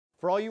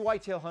For all you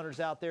whitetail hunters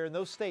out there in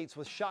those states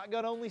with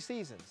shotgun-only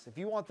seasons, if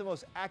you want the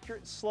most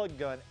accurate slug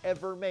gun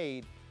ever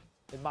made,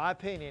 in my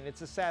opinion,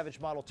 it's a Savage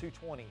Model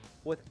 220,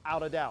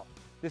 without a doubt.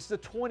 This is a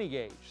 20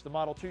 gauge, the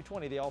Model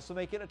 220. They also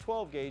make it a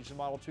 12 gauge, the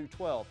Model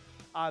 212.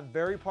 I'm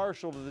very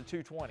partial to the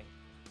 220.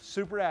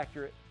 Super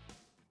accurate,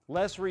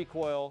 less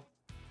recoil,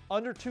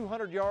 under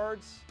 200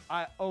 yards,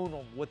 I own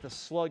them with the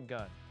slug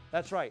gun.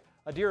 That's right,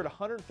 a deer at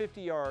 150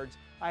 yards,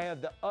 I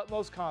have the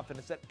utmost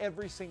confidence that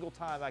every single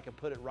time I can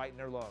put it right in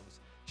their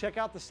lungs. Check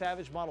out the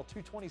Savage Model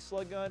 220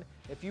 slug gun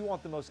if you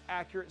want the most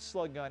accurate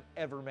slug gun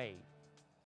ever made.